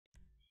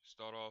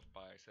Start off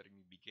by setting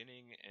the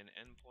beginning and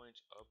end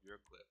points of your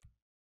clip.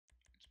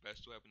 It's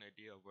best to have an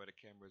idea of where the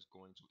camera is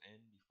going to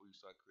end before you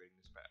start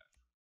creating this path.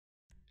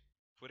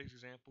 For this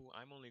example,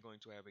 I'm only going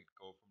to have it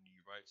go from the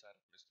right side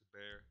of Mr.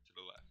 Bear to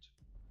the left.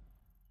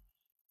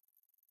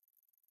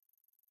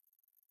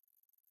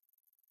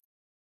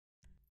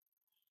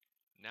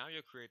 Now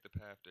you'll create the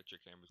path that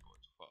your camera is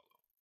going to follow.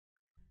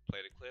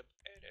 Play the clip,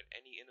 and at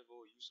any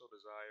interval you so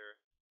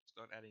desire,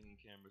 start adding in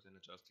cameras and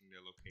adjusting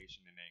their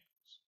location and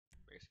angles.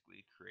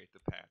 Basically, create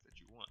the path that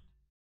you want.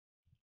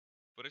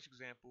 For this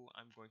example,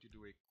 I'm going to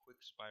do a quick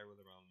spiral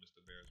around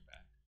Mr. Bear's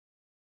back.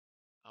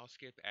 I'll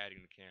skip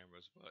adding the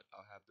cameras, but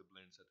I'll have the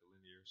blend set to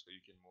linear so you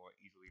can more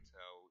easily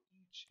tell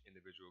each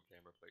individual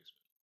camera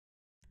placement.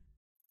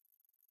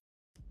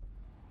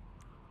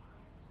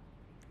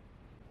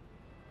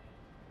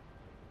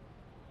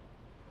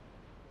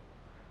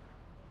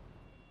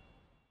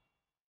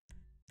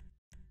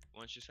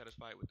 Once you're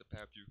satisfied with the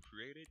path you've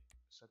created,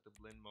 set the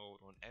blend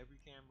mode on every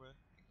camera,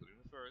 including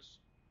the first,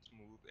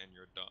 smooth, and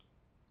you're done.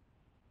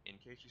 In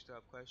case you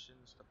still have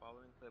questions, the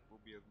following clip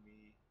will be of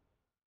me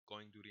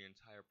going through the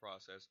entire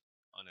process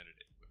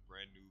unedited with a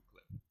brand new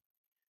clip.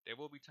 There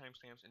will be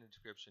timestamps in the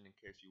description in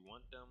case you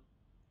want them.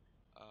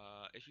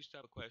 If you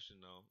still have a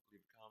question though,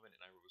 leave a comment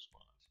and I will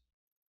respond.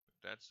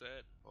 With that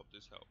said, hope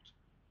this helped.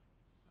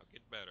 I'll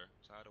get better.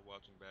 I'm tired of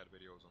watching bad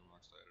videos on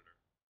Rockstar Editor.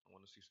 I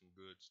want to see some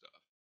good stuff.